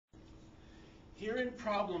Here in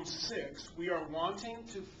problem 6, we are wanting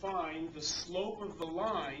to find the slope of the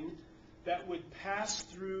line that would pass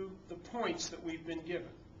through the points that we've been given.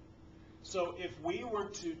 So if we were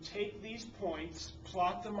to take these points,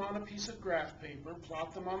 plot them on a piece of graph paper,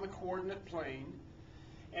 plot them on the coordinate plane,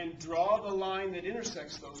 and draw the line that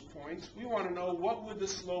intersects those points, we want to know what would the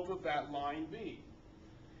slope of that line be.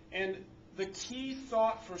 And the key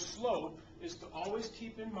thought for slope is to always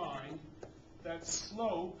keep in mind that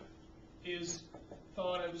slope is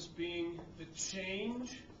thought of as being the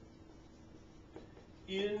change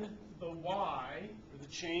in the y, or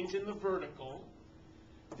the change in the vertical,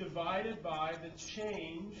 divided by the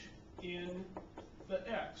change in the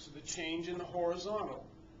x, or the change in the horizontal.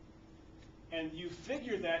 And you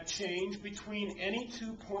figure that change between any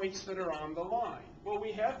 2 points that are on the line. Well,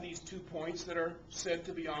 we have these 2 points that are said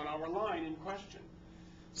to be on our line in question.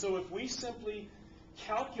 So if we simply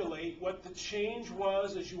calculate what the change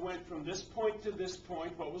was as you went from this point to this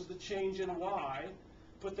point, what was the change in y,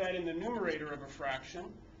 put that in the numerator of a fraction,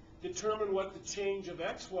 determine what the change of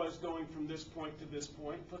x was going from this point to this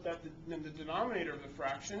point, put that in the denominator of the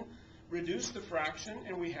fraction, reduce the fraction,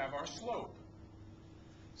 and we have our slope.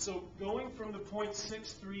 So going from the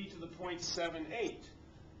 0.63 to the 0.78,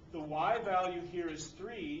 the y value here is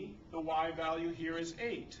 3, the y value here is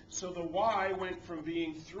 8. So the y went from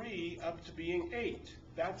being 3 up to being 8.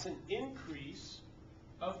 That's an increase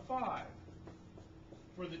of 5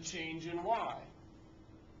 for the change in y.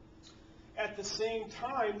 At the same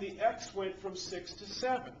time, the x went from 6 to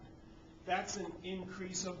 7. That's an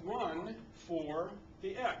increase of 1 for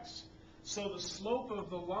the x. So the slope of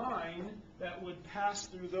the line that would pass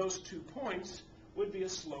through those 2 points would be a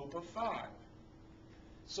slope of 5.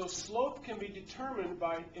 So slope can be determined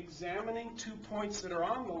by examining 2 points that are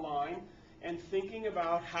on the line and thinking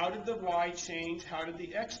about how did the y change, how did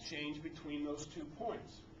the x change between those 2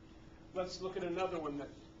 points. Let's look at another one that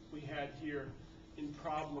we had here in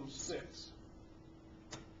problem 6.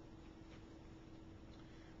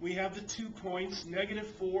 We have the 2 points,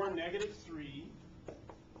 -4, -3.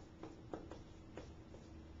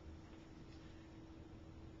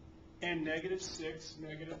 And -6,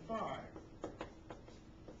 -5.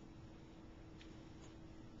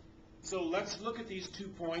 So let's look at these 2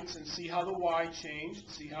 points and see how the y changed,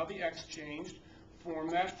 see how the x changed, form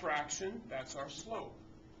that fraction, that's our slope.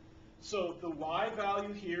 So the y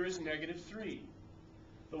value here is -3.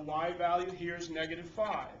 The y value here is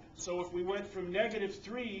 -5. So if we went from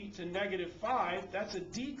 -3 to -5, that's a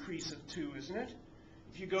decrease of 2, isn't it?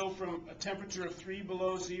 If you go from a temperature of 3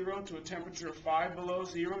 below 0 to a temperature of 5 below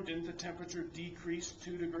 0, didn't the temperature decrease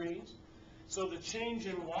 2 degrees? So the change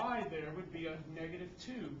in y there would be a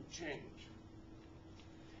 -2 change.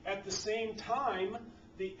 At the same time,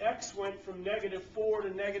 the x went from -4 to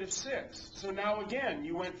 -6. So now again,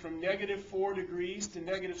 you went from -4 degrees to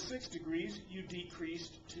 -6 degrees, you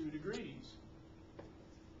decreased 2 degrees.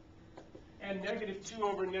 And -2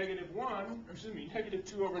 over -1, or excuse me,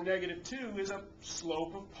 -2 over -2 is a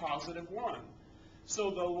slope of +1.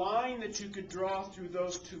 So the line that you could draw through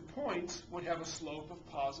those 2 points would have a slope of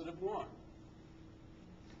 +1.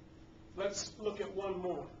 Let's look at one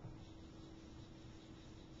more.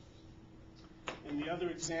 And the other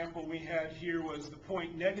example we had here was the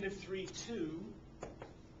point -3, 2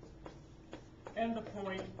 and the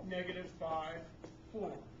point -5,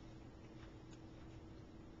 4.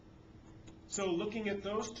 So looking at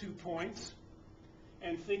those 2 points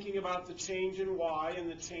and thinking about the change in y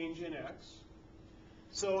and the change in x.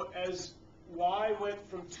 So as y went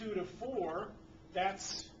from 2 to 4,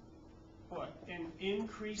 that's what? An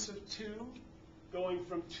increase of 2. Going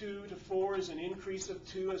from 2 to 4 is an increase of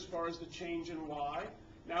 2 as far as the change in y.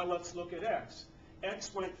 Now let's look at x.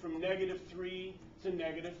 X went from -3 to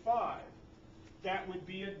 -5. That would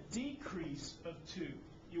be a decrease of 2.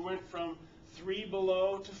 You went from 3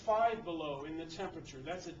 below to 5 below in the temperature.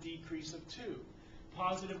 That's a decrease of 2.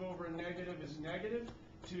 Positive over a negative is negative.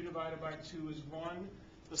 2 divided by 2 is 1.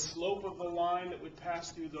 The slope of the line that would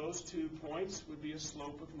pass through those 2 points would be a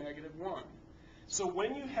slope of -1. So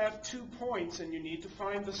when you have 2 points and you need to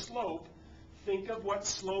find the slope, think of what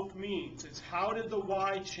slope means. It's how did the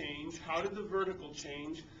y change, how did the vertical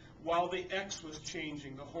change, while the x was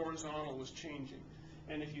changing, the horizontal was changing.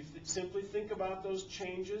 And if you simply think about those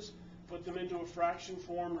changes, put them into a fraction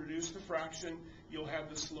form, reduce the fraction, you'll have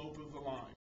the slope of the line.